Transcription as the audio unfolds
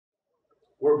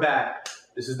We're back.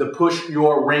 This is the Push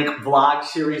Your Rank vlog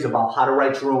series about how to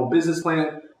write your own business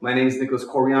plan. My name is Nicky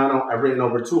Coriano. I've written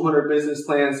over 200 business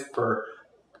plans for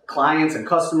clients and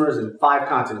customers in 5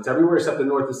 continents, everywhere except the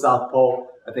North and South Pole.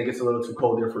 I think it's a little too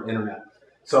cold there for internet.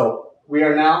 So we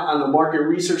are now on the market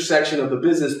research section of the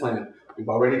business plan. We've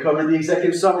already covered the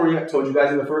executive summary. I told you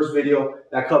guys in the first video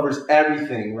that covers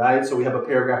everything, right? So we have a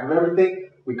paragraph of everything.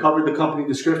 We covered the company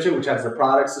description, which has the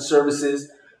products, the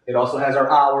services. It also has our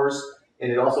hours.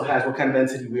 And it also has what kind of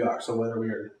entity we are. So whether we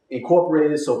are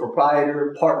incorporated, sole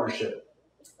proprietor, partnership.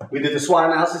 We did the SWOT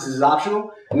analysis. This is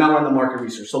optional. And now we're on the market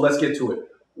research. So let's get to it.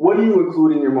 What do you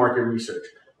include in your market research?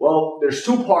 Well, there's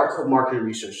 2 parts of market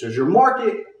research. There's your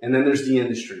market, and then there's the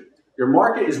industry. Your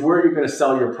market is where you're going to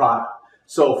sell your product.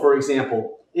 So, for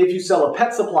example, if you sell a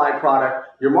pet supply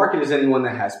product, your market is anyone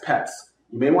that has pets.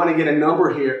 You may want to get a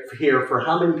number here for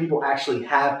how many people actually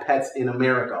have pets in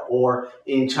America or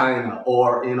in China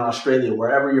or in Australia,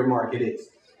 wherever your market is.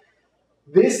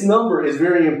 This number is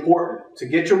very important. To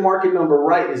get your market number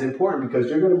right is important because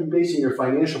you're going to be basing your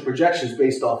financial projections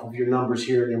based off of your numbers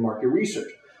here in your market research.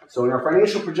 So in our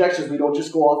financial projections, we don't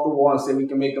just go off the wall and say we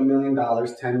can make $1 million,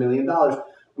 $10 million.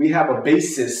 We have a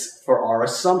basis for our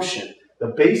assumption. The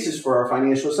basis for our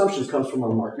financial assumptions comes from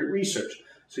our market research.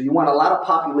 So you want a lot of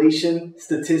population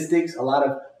statistics, a lot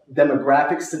of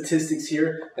demographic statistics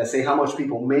here that say how much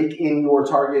people make in your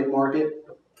target market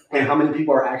and how many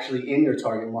people are actually in your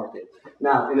target market.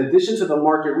 Now, in addition to the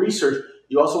market research,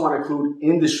 you also want to include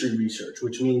industry research,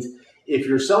 which means if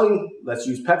you're selling, let's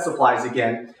use pet supplies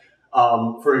again,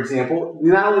 for example,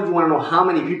 not only do you want to know how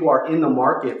many people are in the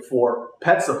market for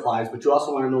pet supplies, but you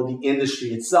also want to know the industry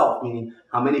itself, meaning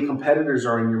how many competitors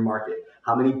are in your market,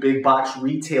 how many big box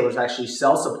retailers actually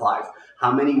sell supplies,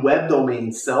 how many web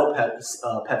domains sell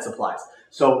pet supplies.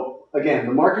 So again,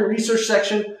 the market research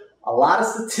section, a lot of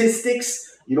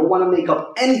statistics. You don't want to make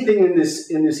up anything in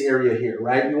this area here,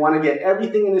 right? You want to get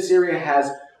everything in this area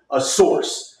has a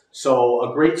source.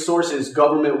 So a great source is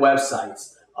government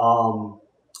websites.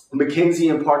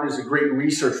 McKinsey & Partners is a great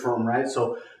research firm, right?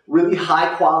 So really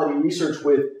high quality research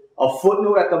with a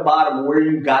footnote at the bottom where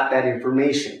you got that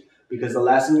information. Because the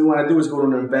last thing you want to do is go to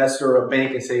an investor or a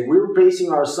bank and say, we're basing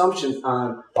our assumptions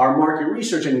on our market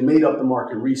research, and you made up the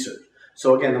market research.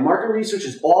 So again, the market research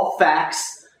is all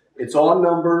facts. It's all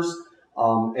numbers.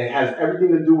 It has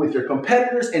everything to do with your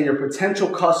competitors and your potential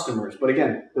customers. But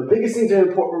again, the biggest thing to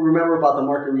remember about the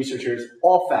market research here is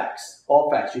all facts. All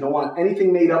facts. You don't want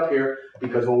anything made up here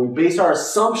because when we base our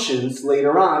assumptions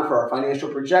later on for our financial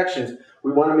projections,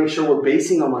 we want to make sure we're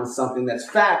basing them on something that's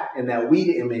fact and that we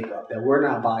didn't make up, that we're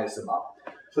not biased about.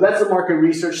 So that's the market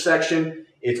research section.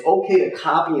 It's okay to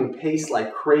copy and paste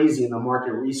like crazy in the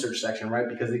market research section, right?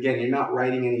 Because again, you're not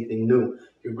writing anything new.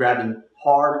 You're grabbing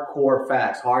hardcore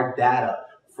facts, hard data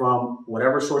from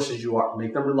whatever sources you are.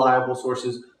 Make them reliable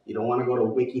sources. You don't want to go to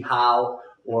WikiHow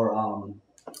or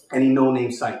any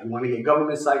no-name site. You want to get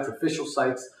government sites, official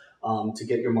sites to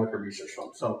get your market research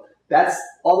from. So that's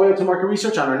all the way up to market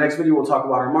research. On our next video, we'll talk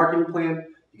about our marketing plan.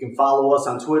 You can follow us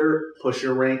on Twitter, Push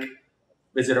Your Rank.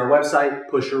 Visit our website,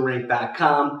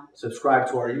 pushyourrank.com. Subscribe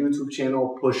to our YouTube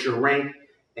channel, Push Your Rank,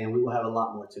 and we will have a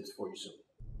lot more tips for you soon.